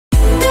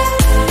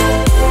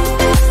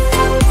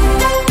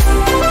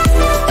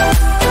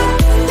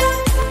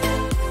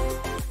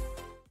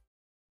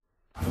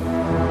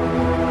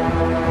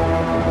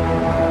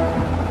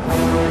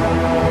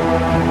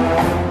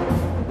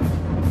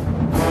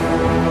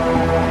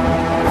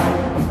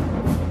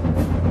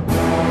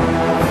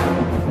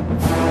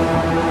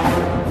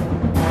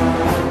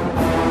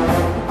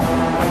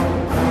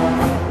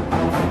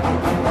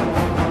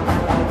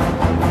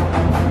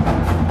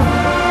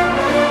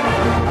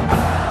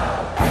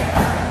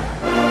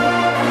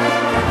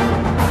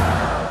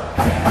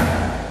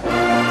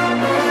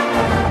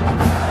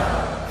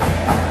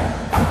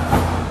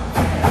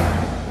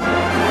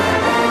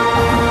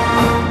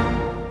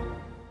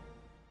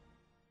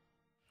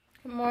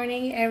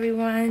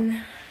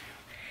everyone.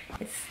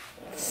 It's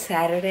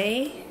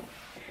Saturday,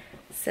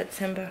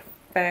 September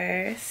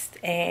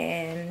 1st,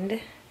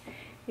 and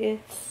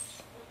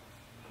it's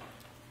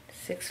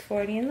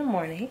 6:40 in the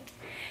morning.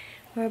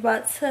 We're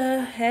about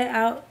to head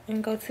out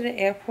and go to the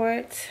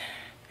airport.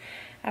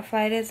 Our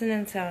flight isn't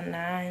until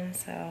 9,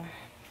 so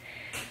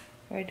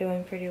we're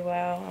doing pretty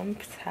well. I'm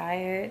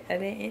tired. I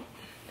didn't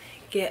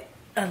get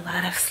a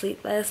lot of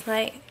sleep last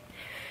night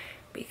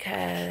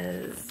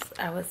because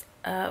I was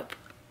up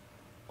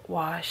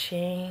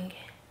washing,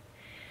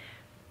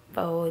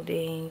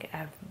 folding.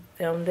 I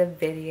filmed a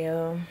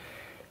video.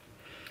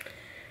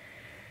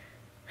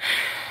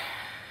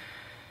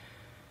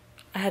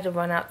 I had to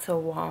run out to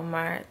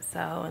Walmart,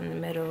 so in the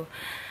middle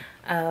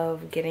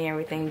of getting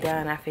everything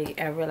done, I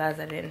realized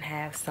I didn't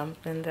have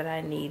something that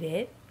I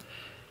needed,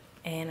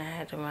 and I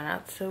had to run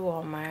out to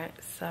Walmart,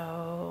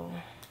 so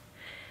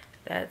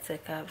that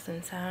took up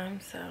some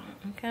time. So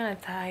I'm kind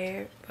of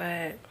tired,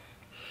 but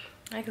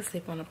I can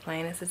sleep on a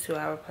plane. It's a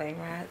 2-hour plane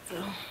ride,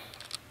 so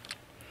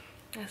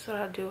that's what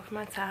I'll do with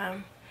my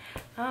time.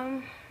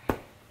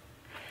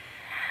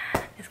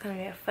 It's gonna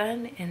be a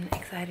fun and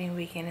exciting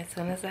weekend as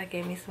soon as I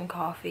get me some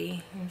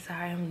coffee. I'm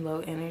sorry I'm low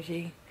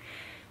energy,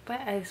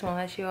 but I just want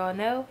to let you all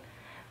know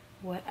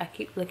what I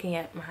keep looking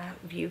at my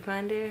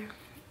viewfinder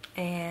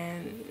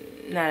and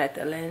not at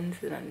the lens,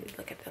 and I need to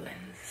look at the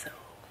lens. So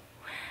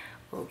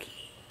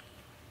okay,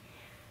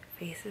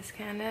 face is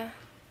kind of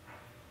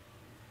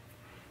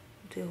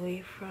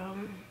dewy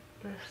from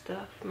the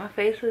stuff. My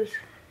face was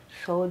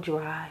so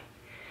dry,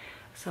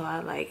 so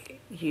I like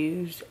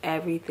used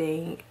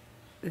everything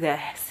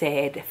that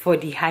said for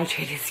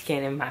dehydrated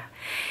skin in my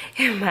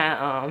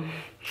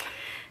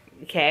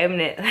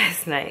cabinet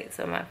last night.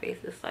 So my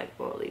face is like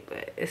oily,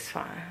 but it's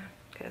fine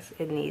because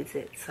it needs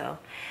it. So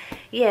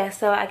yeah,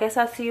 so I guess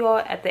I'll see you all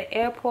at the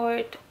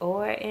airport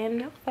or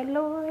in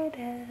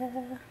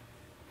Florida.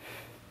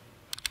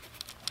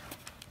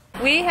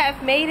 We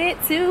have made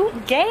it to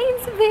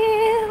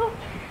Gainesville,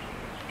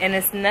 and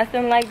it's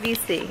nothing like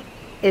DC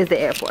is the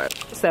airport.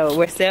 So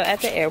we're still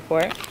at the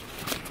airport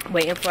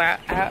waiting for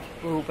our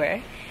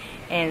Uber,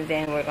 and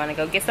then we're gonna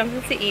go get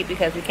something to eat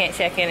because we can't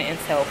check in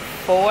until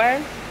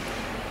 4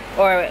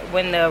 or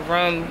when the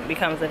room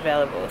becomes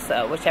available,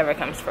 so whichever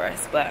comes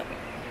first. But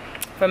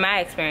from my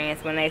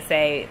experience, when they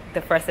say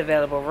the first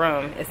available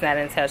room, it's not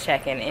until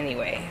check-in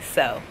anyway.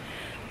 So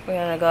we're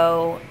gonna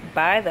go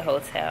by the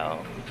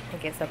hotel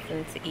and get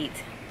something to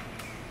eat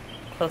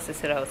closer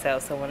to the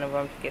hotel, so when the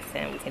room gets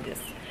in, we can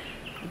just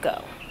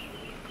go.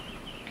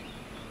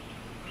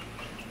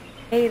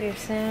 Later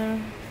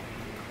soon.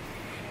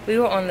 We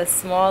were on the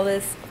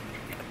smallest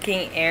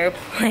fucking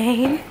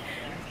airplane.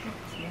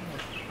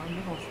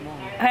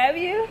 Have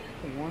you?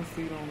 1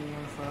 seat on the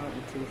inside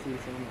and 2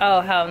 seats on the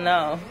Oh hell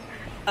no.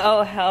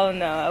 Oh hell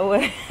no. I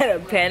would have had a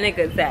panic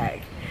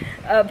attack.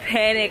 A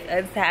panic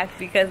attack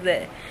because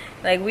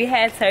we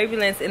had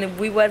turbulence and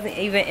we wasn't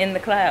even in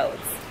the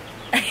clouds.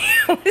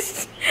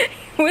 It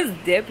was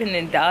dipping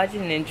and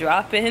dodging and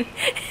dropping.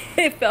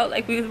 It felt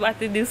like we was about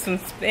to do some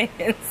spins.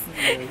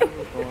 Yeah, you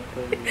was going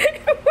crazy.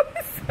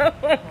 So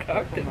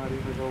uncomfortable.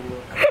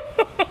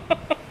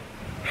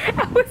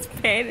 I was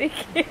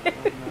panicking.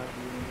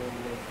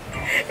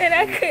 And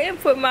I couldn't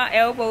put my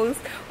elbows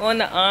on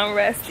the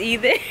armrest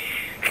either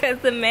because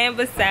the man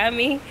beside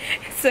me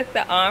took the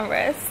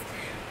armrest,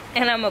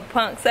 and I'm a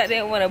punk, so I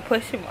didn't want to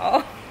push him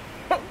off.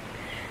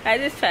 I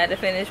just tried to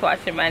finish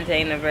watching my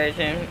Jane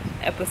Virgin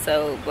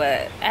episode,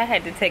 but I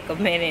had to take a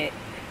minute.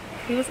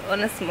 He was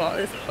on the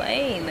smallest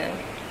plane.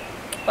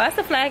 Why's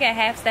the flag at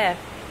half staff?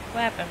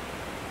 What happened?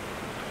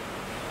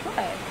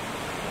 What?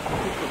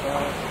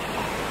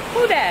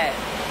 Who that?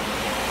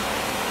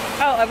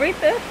 Oh,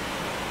 Aretha?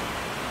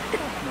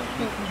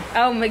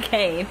 Oh,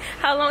 McCain.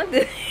 How long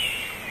did...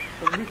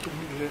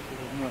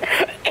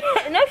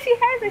 No, she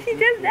hasn't. She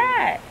just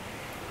died.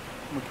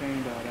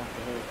 McCain died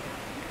after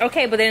her.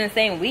 Okay, but in the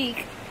same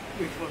week.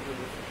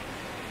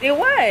 It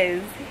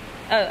was.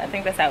 Oh, I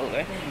think that's how we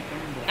were.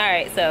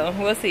 Alright, so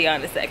we'll see y'all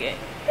in a second.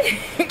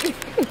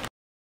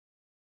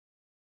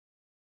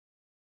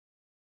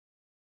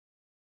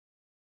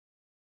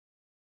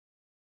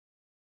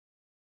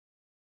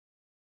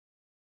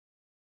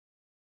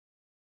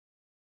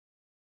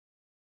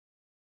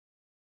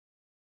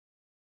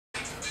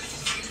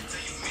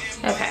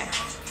 Okay,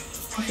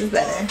 this is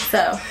better.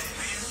 So,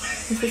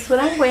 this is what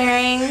I'm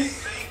wearing.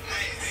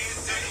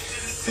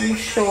 Some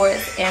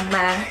shorts and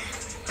my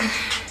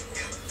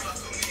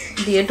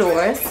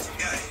Deodorants.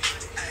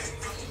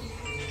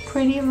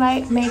 Pretty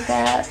light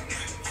makeup.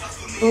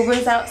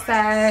 Uber's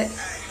outside.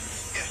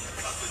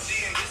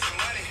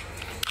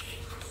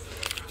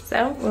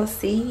 So, we'll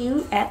see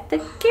you at the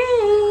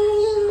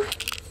game.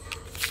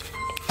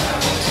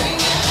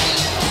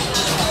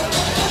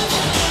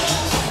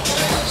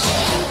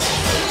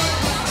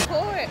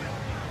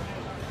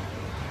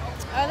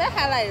 Oh, that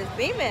highlight is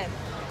beaming.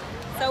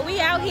 So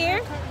we out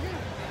here.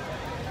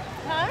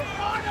 Huh?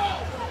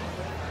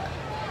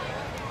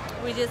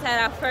 We just had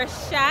our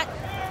first shot.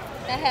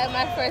 I had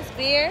my first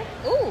beer.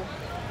 Ooh.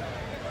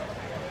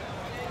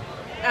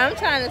 I'm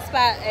trying to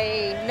spot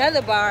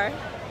another bar.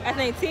 I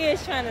think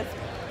Tia's trying to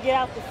get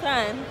out the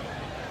sun.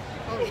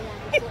 Oh, you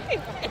want to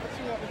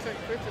take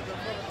pictures of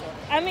her?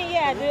 I mean,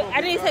 yeah,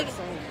 I need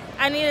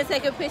to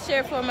take a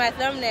picture for my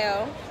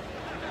thumbnail.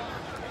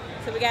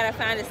 So we gotta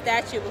find a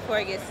statue before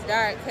it gets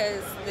dark,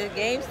 because the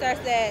game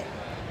starts at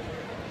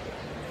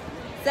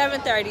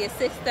 7:30. It's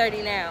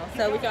 6:30 now,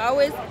 so we can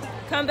always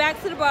come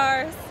back to the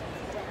bars.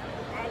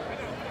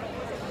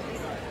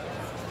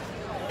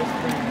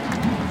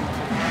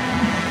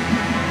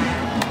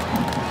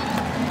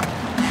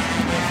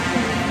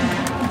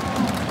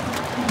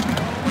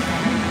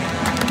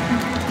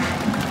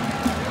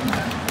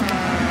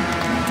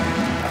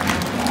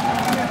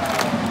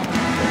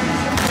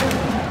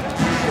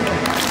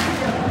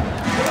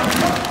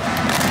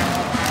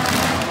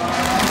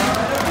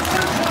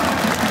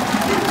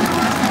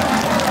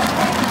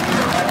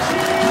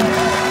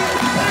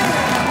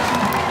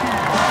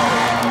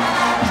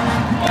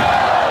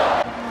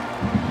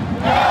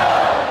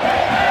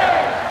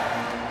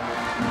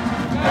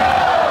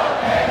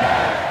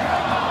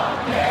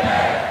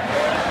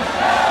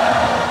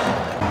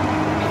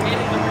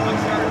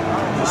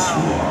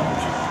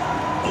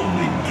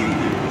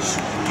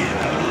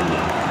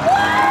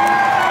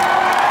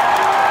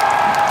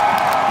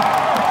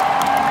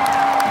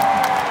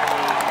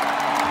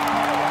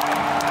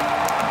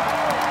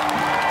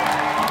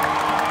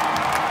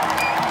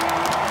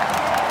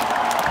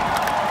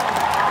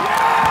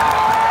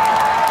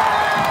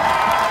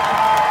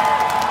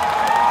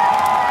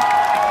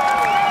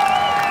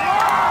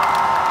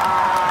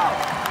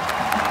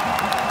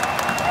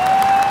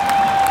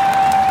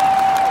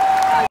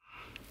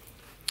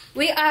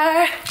 We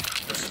are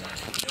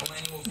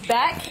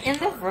back in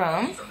the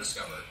room,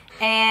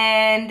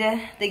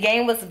 and the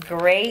game was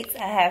great.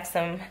 I have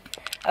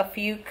a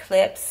few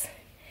clips.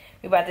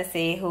 We're about to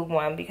see who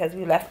won because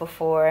we left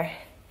before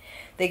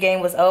the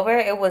game was over.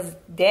 It was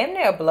damn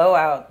near a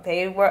blowout.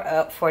 They were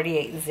up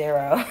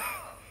 48-0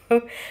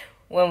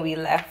 when we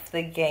left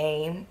the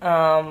game.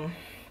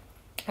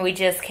 We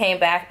just came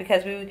back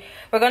because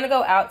we're gonna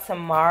go out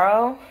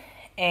tomorrow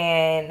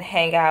and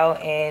hang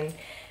out and,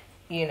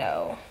 you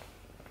know,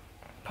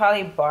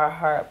 probably bar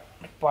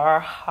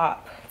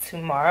hop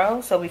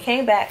tomorrow. So we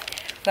came back.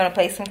 We're gonna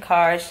play some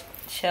cards,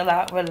 chill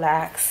out,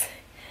 relax,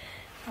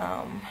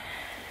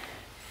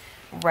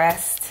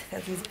 rest,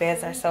 because these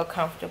beds are so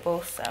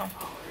comfortable. So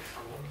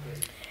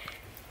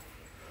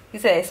you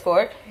said they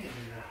scored?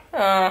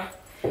 Well,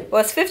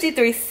 it's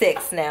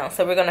 53-6 now.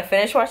 So we're gonna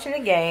finish watching the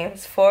game.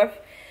 It's fourth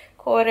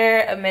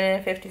quarter, 1 minute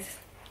and 50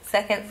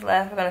 seconds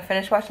left. We're gonna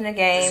finish watching the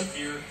game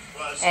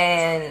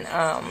and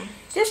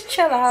just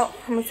chill out.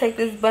 I'm gonna take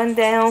this bun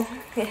down.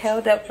 It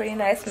held up pretty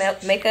nice.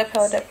 Makeup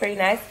held up pretty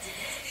nice.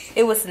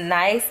 It was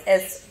nice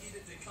as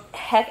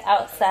heck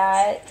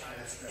outside.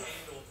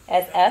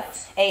 As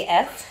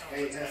ASF.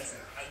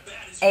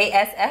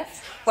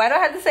 Why do I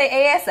have to say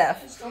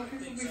ASF? Some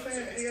people be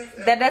saying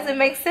ASF. That doesn't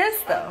make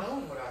sense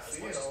though.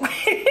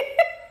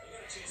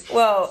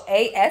 Well,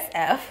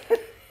 ASF.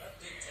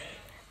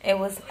 It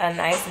was a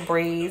nice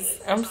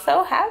breeze. I'm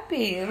so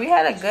happy. We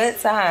had a good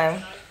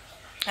time.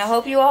 I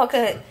hope you all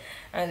could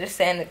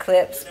understand the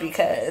clips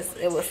because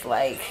it was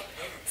like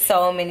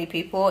so many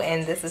people,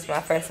 and this is my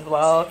first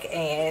vlog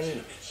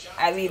and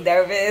I be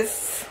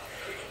nervous.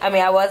 I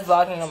mean, I was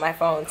vlogging on my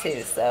phone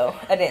too, so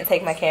I didn't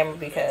take my camera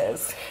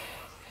because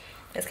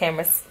this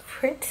camera's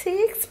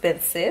pretty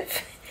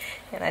expensive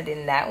and I did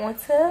not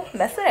want to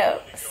mess it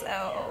up.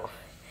 So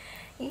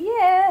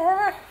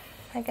yeah,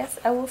 I guess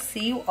I will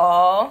see you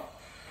all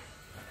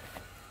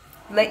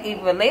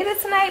either later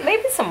tonight,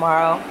 maybe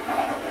tomorrow.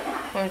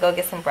 I'm gonna go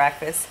get some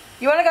breakfast.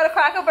 You wanna go to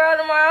Cracker Barrel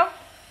tomorrow?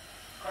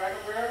 Cracker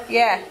Barrel?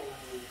 Yeah.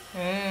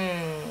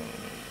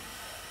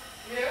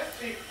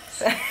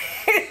 Yeah.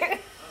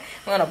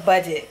 We're on a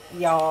budget,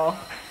 y'all.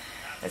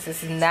 This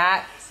is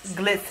not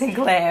glitz and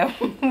glam.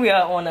 We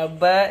are on a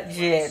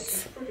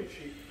budget.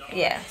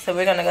 Yeah, so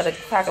we're gonna go to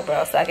Cracker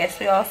Barrel. So I guess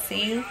we all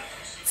see you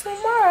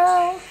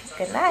tomorrow.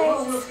 Good night.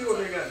 Let's see what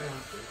they got now.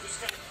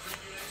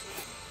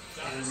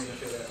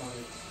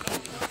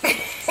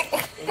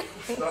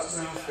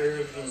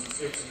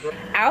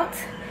 Out.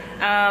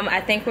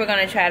 I think we're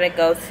gonna try to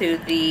go to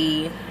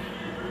the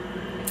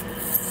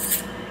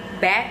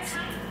Bat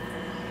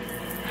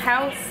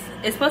House.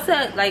 It's supposed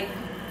to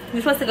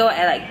we're supposed to go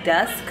at like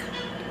dusk.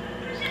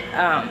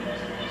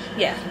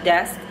 Yeah,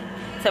 dusk.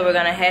 So we're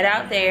gonna head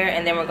out there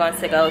and then we're going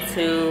to go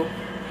to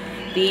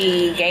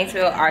the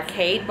Gainesville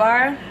arcade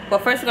bar. Well,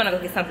 first we're gonna go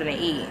get something to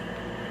eat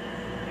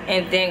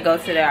and then go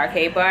to the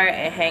arcade bar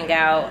and hang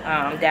out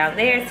down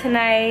there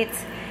tonight.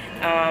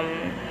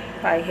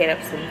 Probably hit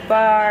up some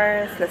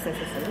bars, listen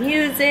to some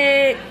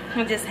music,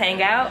 and just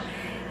hang out.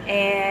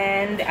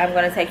 And I'm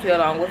gonna take you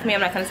along with me.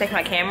 I'm not gonna take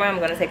my camera, I'm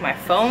gonna take my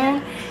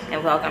phone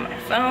and vlog on my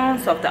phone.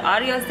 So if the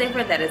audio is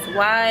different, that is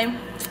why.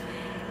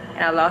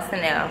 And I lost a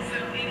nail.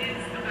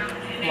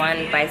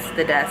 One bites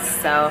the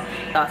dust. So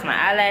lost my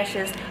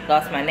eyelashes,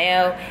 lost my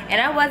nail,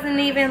 and I wasn't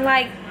even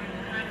like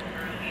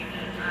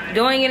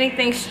doing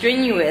anything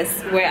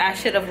strenuous where I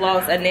should have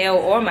lost a nail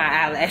or my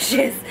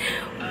eyelashes.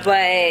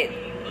 But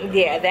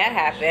yeah, that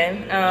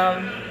happened.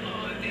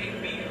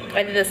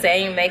 I did the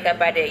same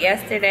makeup I did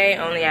yesterday,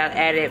 only I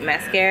added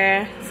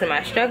mascara to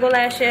my struggle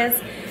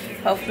lashes.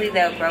 Hopefully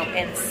they'll grow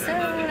in soon.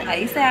 I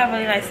used to have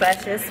really nice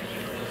lashes,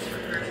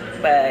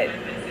 but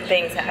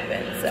things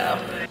happen, so.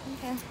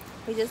 Okay,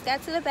 we just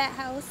got to the bat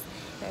house.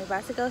 We're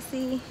about to go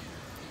see.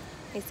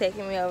 He's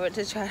taking me over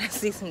to try to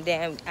see some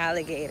damn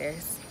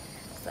alligators.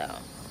 So,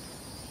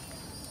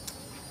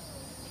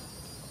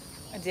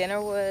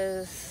 dinner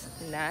was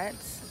not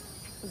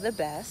the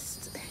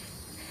best.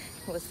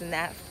 It was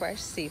not fresh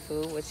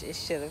seafood, which it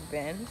should have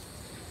been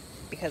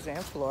because we're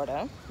in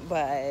Florida,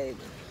 but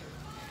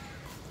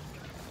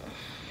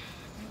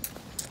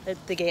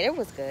the gator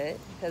was good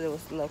because it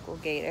was local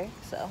gator,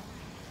 so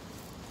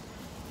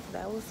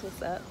that was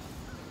what's up.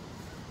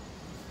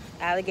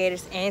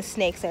 Alligators and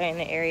snakes are in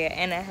the area,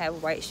 and I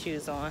have white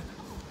shoes on,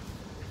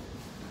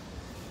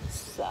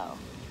 so.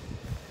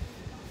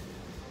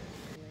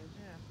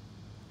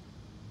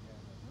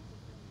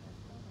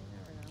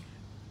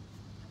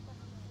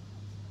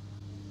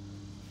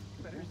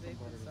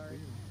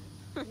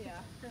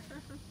 Yeah.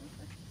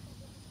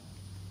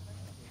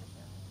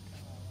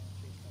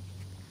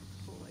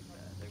 Cool like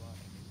that.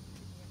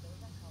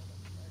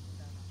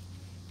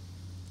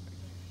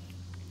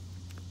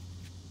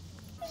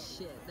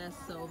 Shit, that's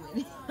so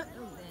many. Damn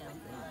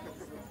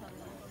things.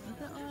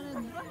 Look at all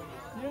them.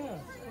 Yeah,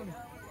 it's funny.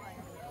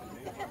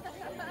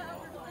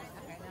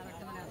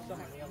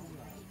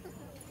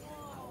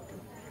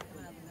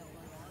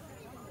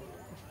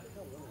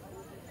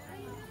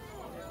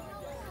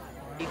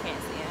 You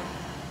can't see them.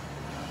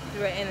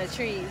 They're in the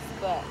trees,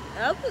 but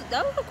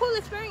that was a cool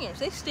experience.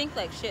 They stink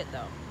like shit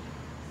though.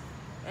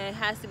 And it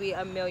has to be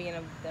a million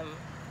of them,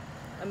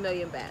 a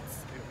million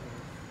bats.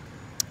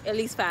 At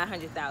least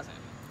 500,000.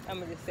 I'm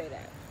gonna just say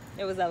that.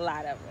 It was a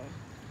lot of them.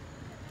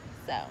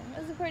 So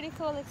it was a pretty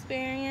cool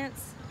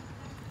experience.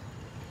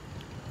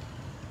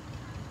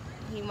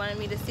 He wanted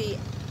me to see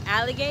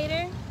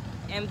alligator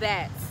and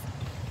bats.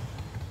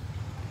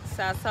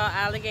 So I saw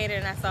alligator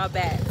and I saw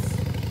bats.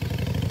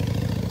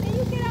 Can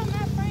you get out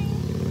my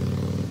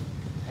frame?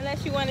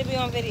 Unless you want to be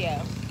on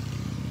video.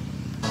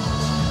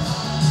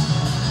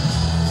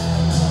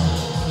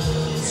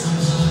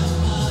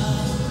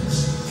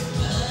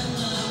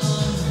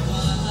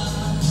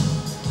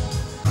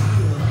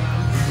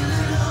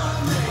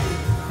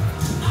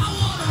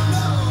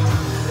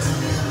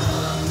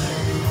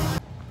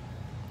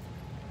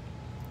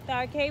 The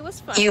arcade was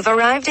fun. You've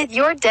arrived at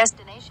your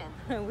destination.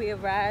 We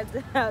arrived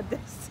at our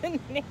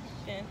destination.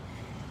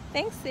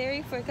 Thanks,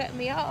 Siri, for cutting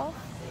me off.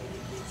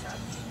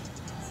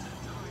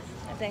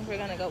 I think we're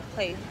gonna go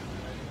play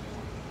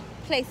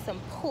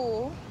some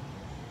pool.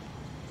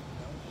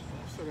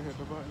 Should have hit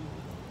the button.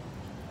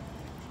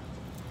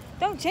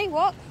 Don't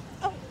jaywalk.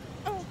 Oh,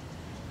 oh.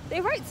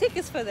 They write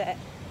tickets for that.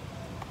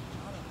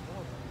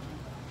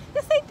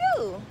 Yes, they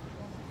do.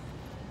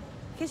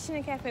 Kitchen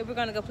and cafe. We're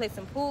gonna go play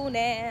some pool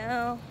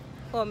now.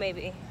 Or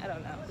maybe, I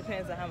don't know.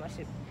 Depends on how much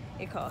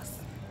it costs.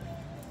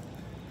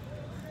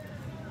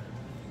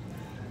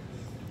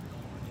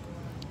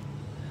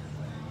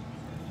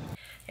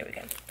 Here we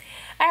go.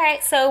 All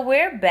right, so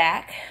we're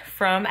back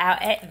from our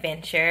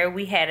adventure.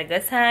 We had a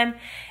good time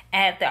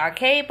at the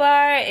arcade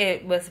bar.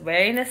 It was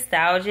very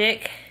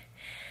nostalgic.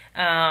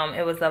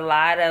 It was a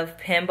lot of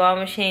pinball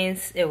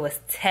machines. It was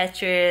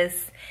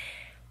Tetris.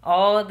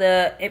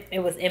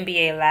 It was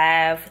NBA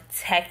Live,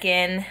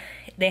 Tekken.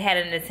 They had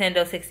a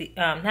Nintendo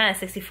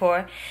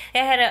 64. They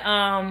had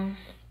a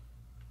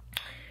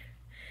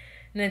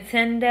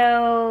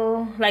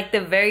Nintendo, like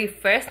the very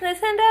first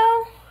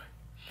Nintendo.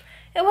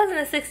 It wasn't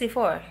a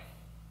 64.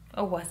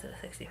 Or was it a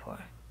 64?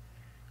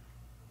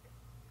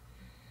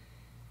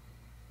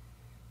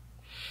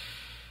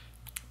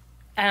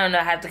 I don't know.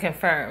 I have to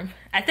confirm.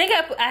 I think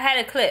I had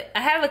a clip.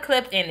 I have a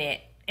clip in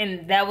it,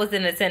 and that was the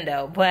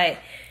Nintendo. But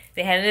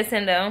they had a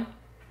Nintendo,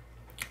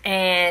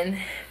 and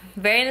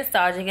very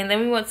nostalgic. And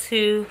then we went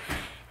to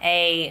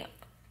a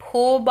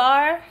pool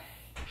bar,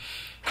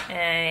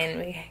 and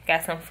we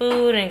got some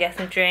food and got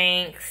some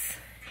drinks.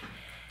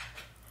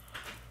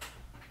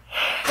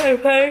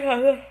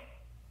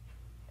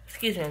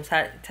 Excuse me, I'm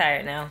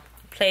tired now.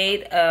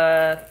 Played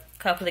a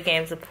couple of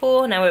games of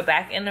pool. Now we're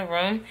back in the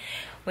room.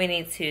 We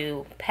need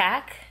to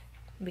pack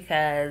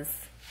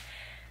because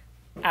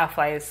our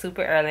flight is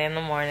super early in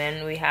the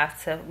morning. We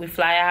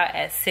fly out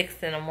at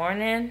 6 in the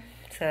morning.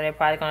 So they're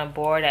probably going to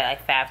board at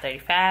like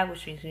 5:35,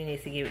 which means we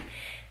need to get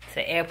to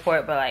the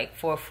airport by like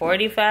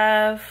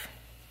 4:45.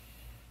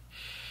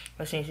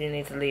 Which means we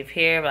need to leave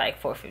here by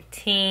like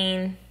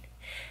 4:15.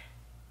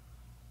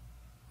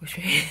 Which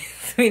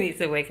means we need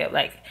to wake up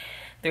like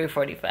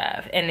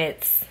 3:45. And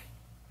it's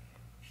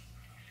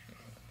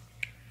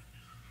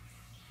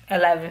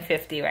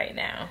 11:50 right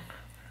now.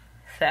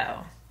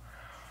 So,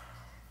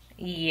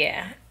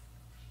 yeah.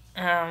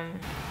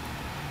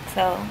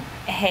 So,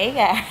 hey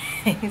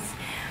guys.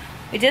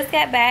 We just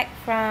got back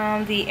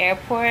from the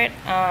airport.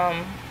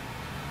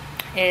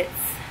 It's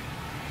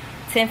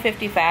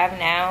 10:55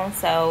 now,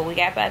 so we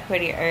got back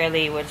pretty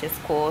early, which is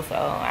cool. So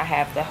I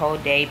have the whole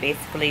day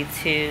basically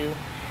to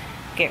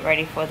get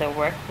ready for the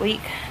work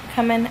week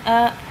coming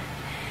up.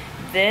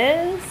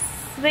 This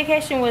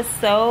vacation was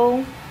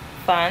so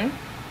fun,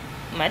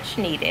 much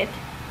needed.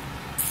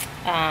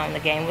 The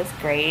game was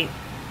great.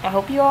 I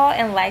hope you all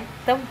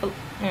liked the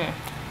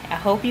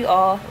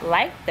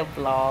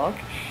vlog.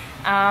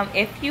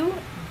 If you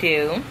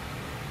do,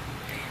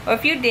 or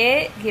if you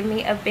did, give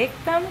me a big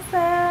thumbs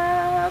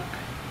up.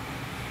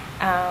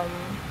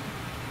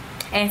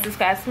 And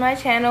subscribe to my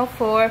channel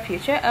for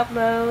future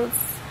uploads,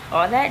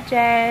 all that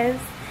jazz.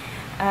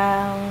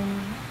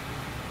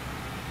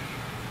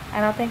 I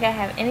don't think I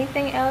have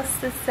anything else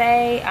to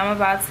say. I'm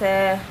about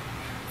to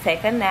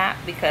take a nap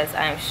because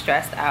I'm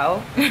stressed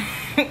out.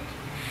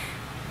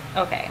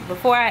 Okay,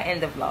 before I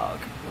end the vlog,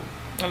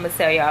 I'm gonna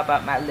tell y'all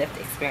about my Lyft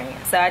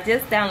experience. So I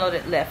just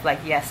downloaded Lyft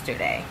like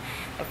yesterday.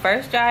 The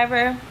first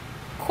driver,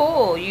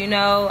 cool. You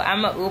know,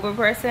 I'm an Uber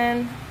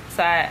person,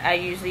 so I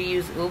usually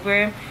use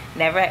Uber.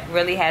 Never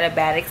really had a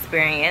bad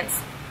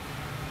experience.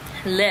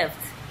 Lyft,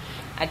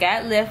 I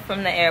got Lyft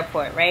from the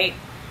airport, right?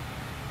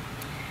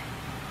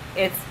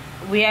 I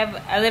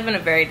live in a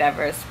very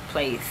diverse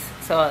place,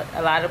 so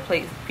a lot of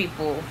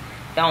people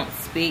don't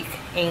speak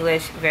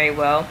English very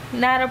well.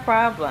 Not a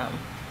problem.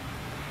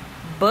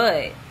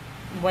 But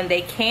when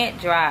they can't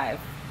drive,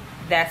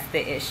 that's the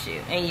issue.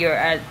 And you're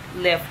a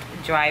Lyft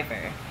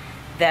driver,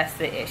 that's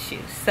the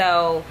issue.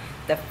 So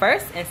the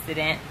first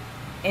incident,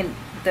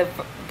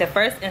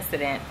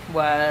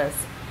 was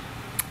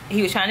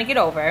he was trying to get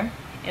over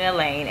in a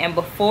lane, and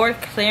before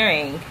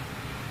clearing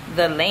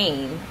the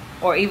lane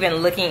or even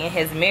looking in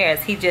his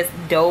mirrors, he just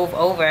dove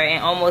over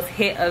and almost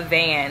hit a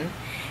van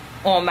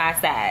on my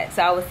side.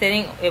 So I was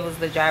sitting, it was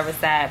the driver's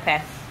side,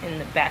 past in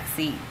the back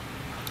seat.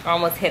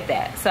 Almost hit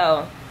that.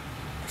 So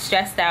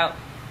stressed out.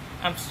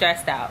 I'm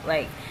stressed out.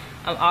 Like,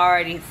 I'm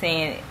already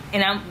saying,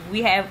 and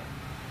we have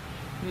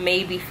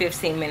maybe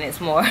 15 minutes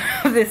more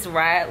of this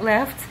ride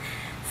left.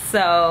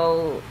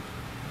 So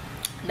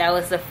that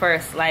was the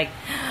first, like,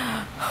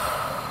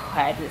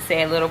 I had to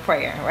say a little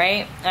prayer,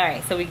 right? All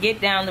right, so we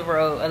get down the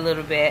road a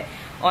little bit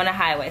on a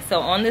highway. So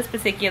on this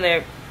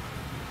particular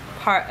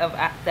part of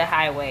the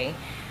highway,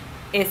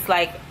 it's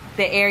like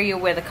the area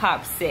where the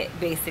cops sit,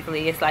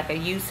 basically. It's like a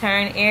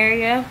U-turn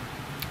area.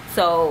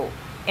 So,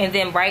 and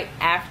then right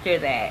after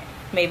that,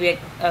 maybe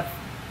a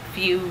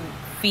few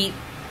feet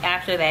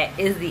after that,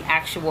 is the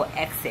actual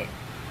exit.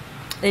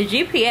 The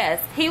GPS,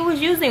 he was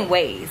using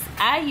Waze.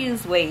 I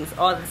use Waze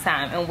all the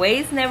time, and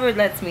Waze never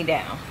lets me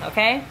down,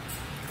 okay?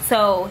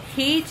 So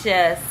he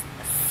just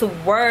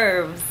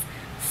swerves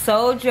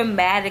so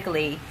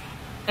dramatically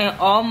and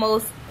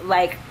almost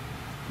like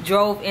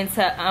drove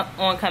into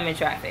oncoming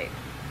traffic.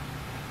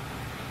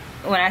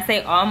 When I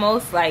say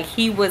almost, like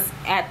he was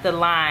at the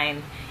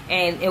line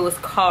and it was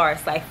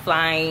cars like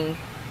flying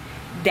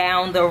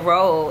down the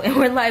road, and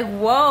we're like,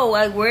 whoa,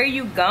 like, where are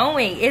you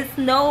going? It's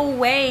no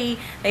way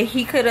that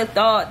he could have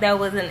thought that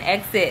was an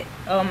exit.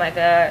 Oh my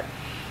God,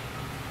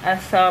 I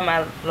saw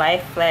my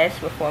life flash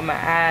before my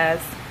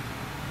eyes.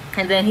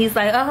 And then he's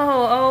like,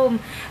 oh,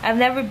 I've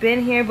never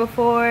been here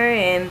before,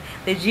 and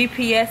the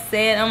GPS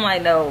said. I'm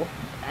like, no,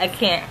 I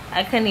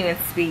couldn't even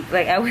speak.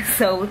 Like, I was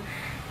so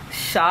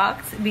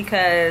shocked,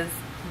 because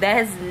that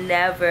has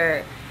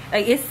never,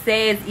 like, it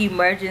says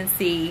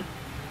emergency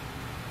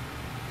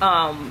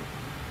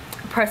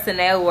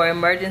personnel or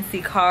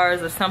emergency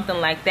cars or something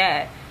like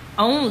that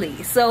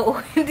only. So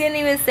it didn't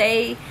even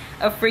say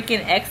a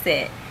freaking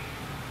exit.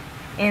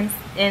 And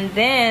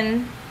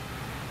then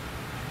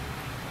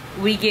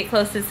we get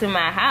closer to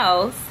my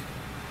house,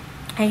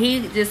 and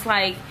he just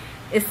like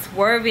is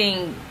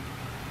swerving.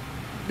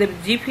 The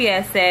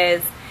GPS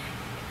says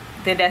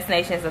the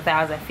destination is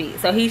 1,000 feet,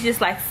 so he's just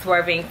like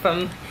swerving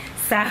from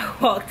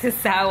sidewalk to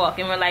sidewalk,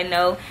 and we're like,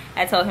 no.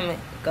 I told him,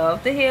 go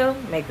up the hill,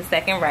 make the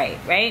second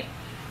right.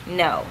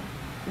 No,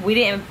 we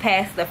didn't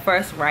pass the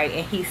first right,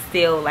 and he's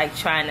still like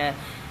trying to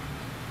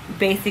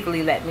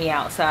basically let me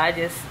out. So I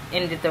just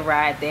ended the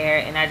ride there,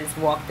 and I just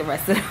walked the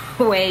rest of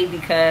the way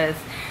because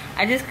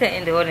I just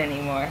couldn't do it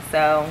anymore.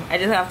 So I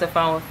just got off the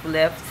phone with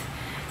Lyft,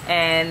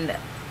 and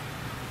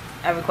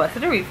I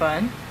requested a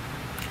refund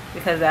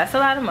because that's a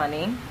lot of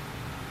money,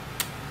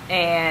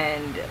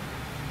 and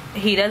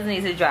he doesn't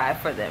need to drive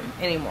for them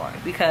anymore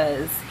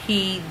because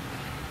he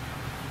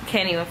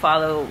can't even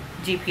follow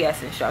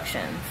GPS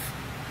instructions,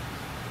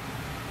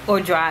 or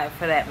drive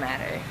for that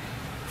matter.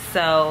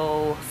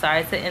 So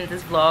sorry to end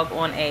this vlog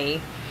on a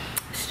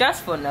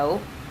stressful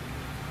note.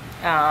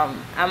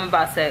 I'm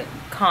about to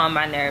calm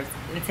my nerves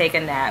and take a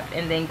nap,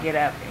 and then get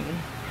up and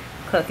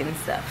cook and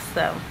stuff.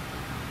 So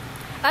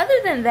other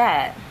than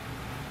that,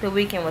 the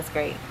weekend was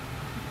great,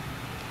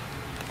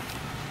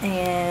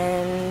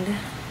 and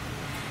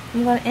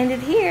I'm gonna end it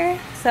here.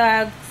 So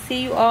I'll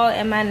see you all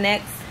in my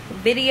next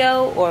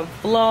video or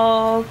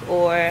vlog,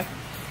 or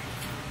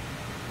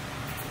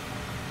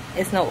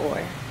it's no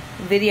or,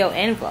 video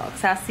and vlog.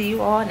 So I'll see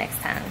you all next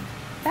time.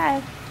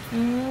 Bye.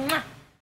 Mwah.